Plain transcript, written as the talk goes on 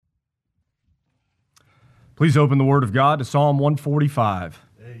Please open the Word of God to Psalm 145.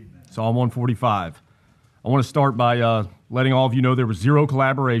 Amen. Psalm 145. I want to start by letting all of you know there was zero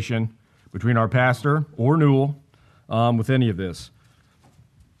collaboration between our pastor or Newell with any of this.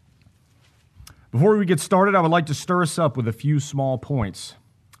 Before we get started, I would like to stir us up with a few small points.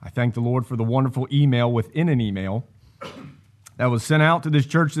 I thank the Lord for the wonderful email within an email that was sent out to this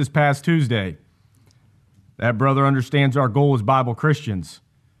church this past Tuesday. That brother understands our goal as Bible Christians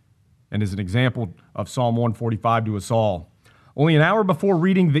and is an example of Psalm 145 to us all. Only an hour before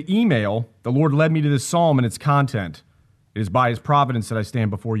reading the email, the Lord led me to this psalm and its content. It is by His providence that I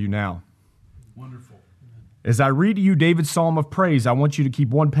stand before you now. Wonderful. As I read to you David's psalm of praise, I want you to keep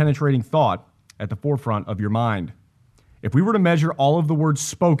one penetrating thought at the forefront of your mind. If we were to measure all of the words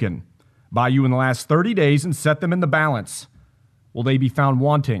spoken by you in the last 30 days and set them in the balance, will they be found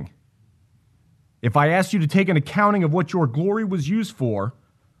wanting? If I asked you to take an accounting of what your glory was used for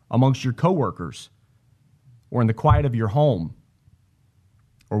amongst your coworkers, or in the quiet of your home,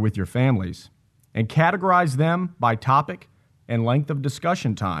 or with your families, and categorize them by topic and length of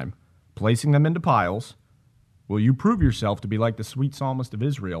discussion time, placing them into piles, will you prove yourself to be like the sweet psalmist of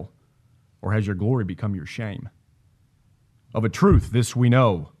Israel, or has your glory become your shame? Of a truth, this we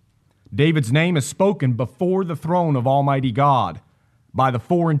know. David's name is spoken before the throne of Almighty God by the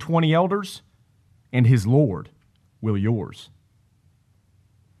 24 elders, and his Lord will yours.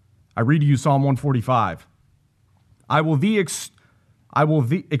 I read to you Psalm 145. I will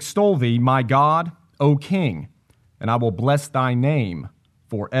extol thee, my God, O King, and I will bless thy name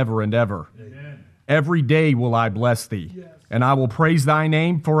forever and ever. Amen. Every day will I bless thee, yes, and I will praise thy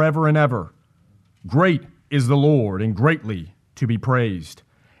name forever and ever. Great is the Lord, and greatly to be praised,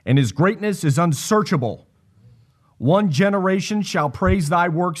 and his greatness is unsearchable. One generation shall praise thy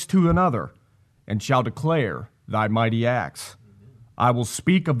works to another, and shall declare thy mighty acts. I will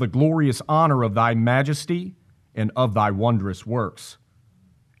speak of the glorious honor of thy majesty and of thy wondrous works.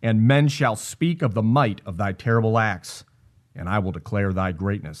 And men shall speak of the might of thy terrible acts, and I will declare thy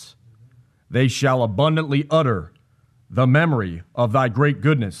greatness. They shall abundantly utter the memory of thy great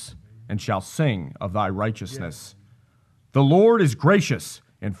goodness, and shall sing of thy righteousness. The Lord is gracious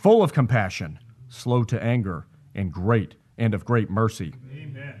and full of compassion, slow to anger, and of great mercy.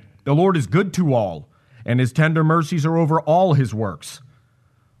 Amen. The Lord is good to all, and his tender mercies are over all his works.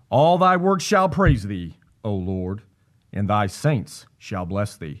 All thy works shall praise thee, O Lord, and thy saints shall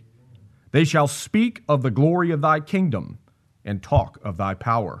bless thee. They shall speak of the glory of thy kingdom, and talk of thy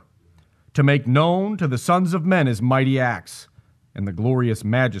power, to make known to the sons of men his mighty acts, and the glorious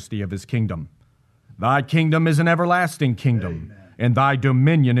majesty of his kingdom. Thy kingdom is an everlasting kingdom, amen, and thy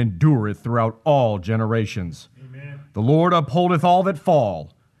dominion endureth throughout all generations. Amen. The Lord upholdeth all that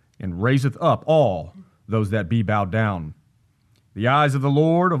fall, and raiseth up all those that be bowed down. The eyes of the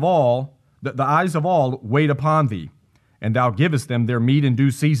Lord of all, the eyes of all wait upon thee, and thou givest them their meat in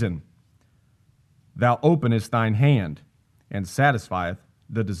due season. Thou openest thine hand, and satisfieth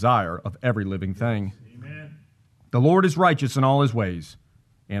the desire of every living thing. Amen. The Lord is righteous in all his ways,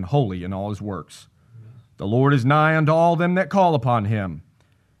 and holy in all his works. The Lord is nigh unto all them that call upon him,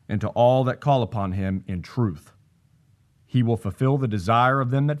 and to all that call upon him in truth. He will fulfill the desire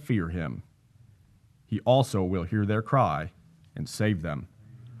of them that fear him. He also will hear their cry, and save them.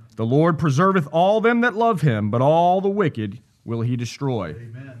 The Lord preserveth all them that love him, but all the wicked will he destroy.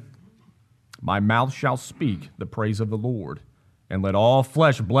 Amen. My mouth shall speak the praise of the Lord, and let all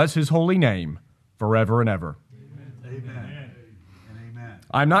flesh bless his holy name forever and ever. Amen. Amen. Amen.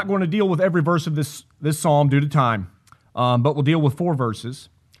 I'm not going to deal with every verse of this psalm due to time, but we'll deal with 4 verses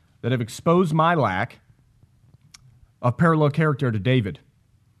that have exposed my lack of parallel character to David.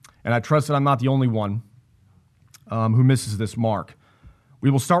 And I trust that I'm not the only one who misses this mark. We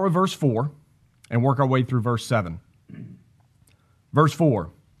will start with verse 4 and work our way through verse 7. Verse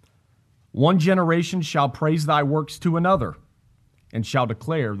 4, one generation shall praise thy works to another, and shall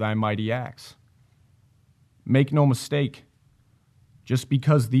declare thy mighty acts. Make no mistake, just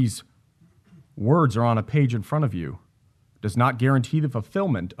because these words are on a page in front of you does not guarantee the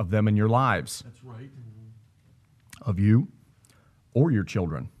fulfillment of them in your lives. That's right. Of you or your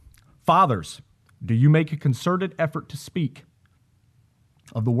children. Fathers, do you make a concerted effort to speak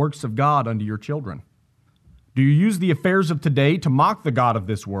of the works of God unto your children? Do you use the affairs of today to mock the God of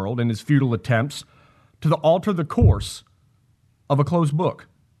this world and his futile attempts to alter the course of a closed book?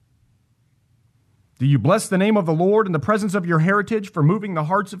 Do you bless the name of the Lord in the presence of your heritage for moving the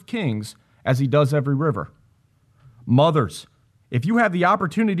hearts of kings as he does every river? Mothers, if you have the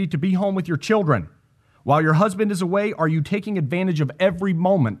opportunity to be home with your children while your husband is away, are you taking advantage of every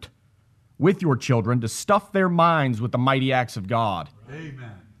moment with your children to stuff their minds with the mighty acts of God?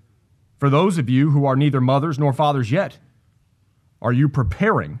 Amen. For those of you who are neither mothers nor fathers yet, are you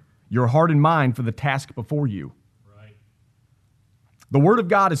preparing your heart and mind for the task before you? Right. The Word of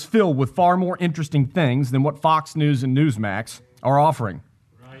God is filled with far more interesting things than what Fox News and Newsmax are offering.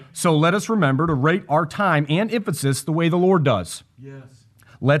 Right. So let us remember to rate our time and emphasis the way the Lord does. Yes.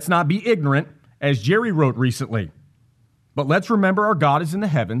 Let's not be ignorant, as Jerry wrote recently. But let's remember our God is in the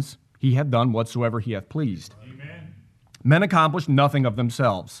heavens. He hath done whatsoever he hath pleased. Amen. Men accomplish nothing of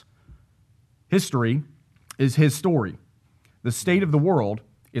themselves. History is his story. The state of the world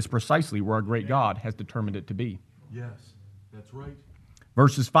is precisely where our great God has determined it to be. Yes, that's right.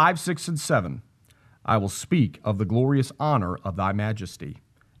 Verses 5, 6, and 7. I will speak of the glorious honor of thy majesty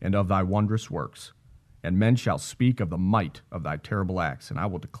and of thy wondrous works. And men shall speak of the might of thy terrible acts, and I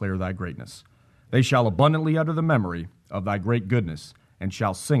will declare thy greatness. They shall abundantly utter the memory of thy great goodness, and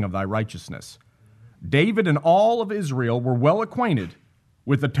shall sing of thy righteousness. David and all of Israel were well acquainted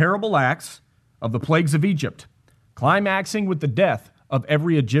with the terrible acts of the plagues of Egypt, climaxing with the death of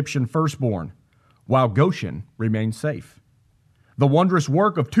every Egyptian firstborn, while Goshen remained safe. The wondrous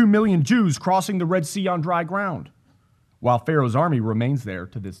work of 2 million Jews crossing the Red Sea on dry ground, while Pharaoh's army remains there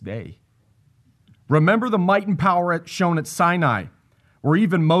to this day. Remember the might and power shown at Sinai, where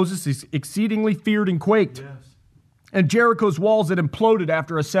even Moses is exceedingly feared and quaked, Yes. and Jericho's walls that imploded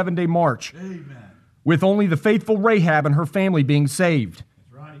after a 7-day march, Amen. with only the faithful Rahab and her family being saved.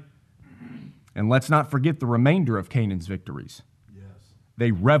 That's right. And let's not forget the remainder of Canaan's victories. Yes.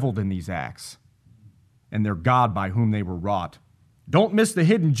 They reveled in these acts and their God by whom they were wrought. Don't miss the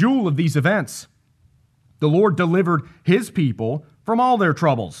hidden jewel of these events. The Lord delivered his people from all their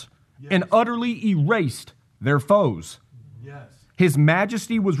troubles and utterly erased their foes. Yes. His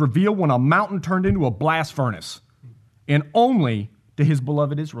majesty was revealed when a mountain turned into a blast furnace, and only to his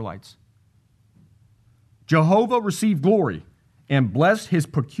beloved Israelites. Jehovah received glory and blessed his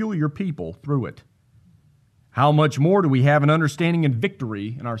peculiar people through it. How much more do we have an understanding and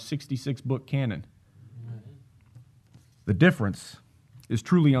victory in our 66-book canon? The difference is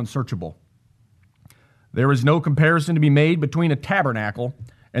truly unsearchable. There is no comparison to be made between a tabernacle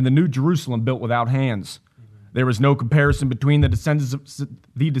and the new Jerusalem built without hands. There is no comparison between the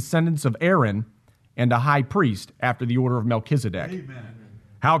descendants of Aaron and a high priest after the order of Melchizedek. Amen.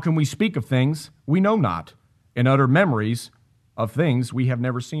 How can we speak of things we know not and utter memories of things we have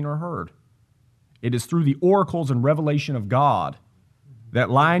never seen or heard? It is through the oracles and revelation of God that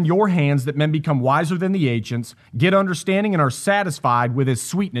lie in your hands that men become wiser than the ancients, get understanding, and are satisfied with his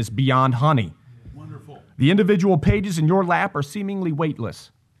sweetness beyond honey. Wonderful. The individual pages in your lap are seemingly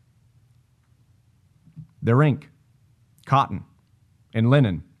weightless. They're ink, cotton, and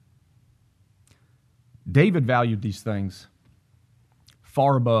linen. David valued these things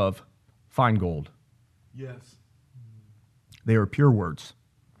far above fine gold. Yes. They are pure words,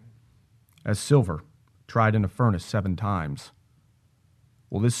 as silver tried in a furnace 7 times.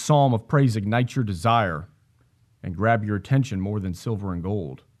 Will this psalm of praise ignite your desire and grab your attention more than silver and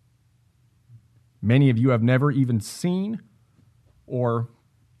gold? Many of you have never even seen or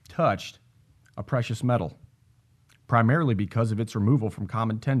touched a precious metal, primarily because of its removal from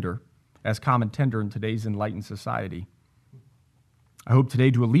common tender in today's enlightened society. I hope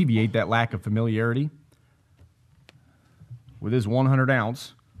today to alleviate that lack of familiarity with his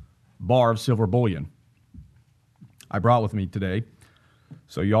 100-ounce bar of silver bullion I brought with me today,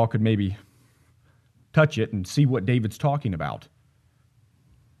 so y'all could maybe touch it and see what David's talking about.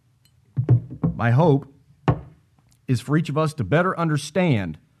 My hope is for each of us to better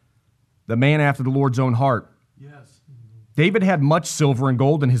understand the man after the Lord's own heart. Yes. David had much silver and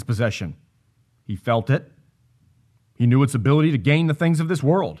gold in his possession. He felt it. He knew its ability to gain the things of this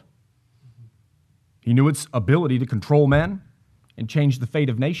world. He knew its ability to control men and change the fate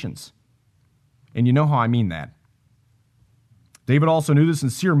of nations. And you know how I mean that. David also knew the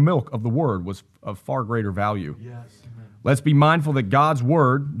sincere milk of the word was of far greater value. Yes. Let's be mindful that God's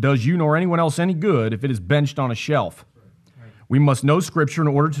word does you nor anyone else any good if it is benched on a shelf. We must know Scripture in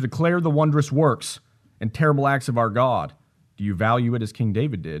order to declare the wondrous works and terrible acts of our God. Do you value it as King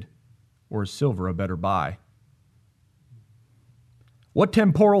David did, or is silver a better buy? What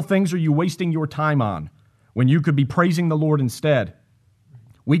temporal things are you wasting your time on when you could be praising the Lord instead?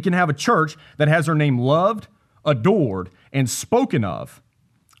 We can have a church that has her name loved, adored, and spoken of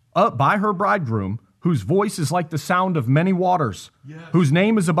by her bridegroom, whose voice is like the sound of many waters, Yes. whose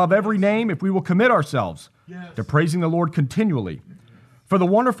name is above every name, if we will commit ourselves Yes. to praising the Lord continually for the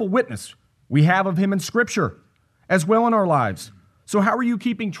wonderful witness we have of him in Scripture, as well in our lives. So how are you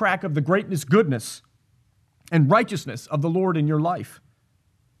keeping track of the greatness, goodness, and righteousness of the Lord in your life?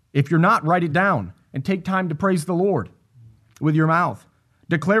 If you're not, write it down and take time to praise the Lord with your mouth.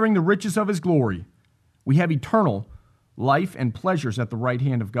 declaring the riches of his glory. We have eternal life and pleasures at the right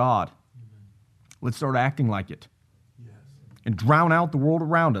hand of God. Let's start acting like it Yes. and drown out the world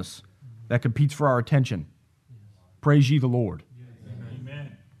around us that competes for our attention. Praise ye the Lord.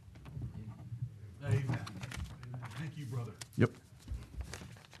 Amen. Amen. Thank you, brother. Yep.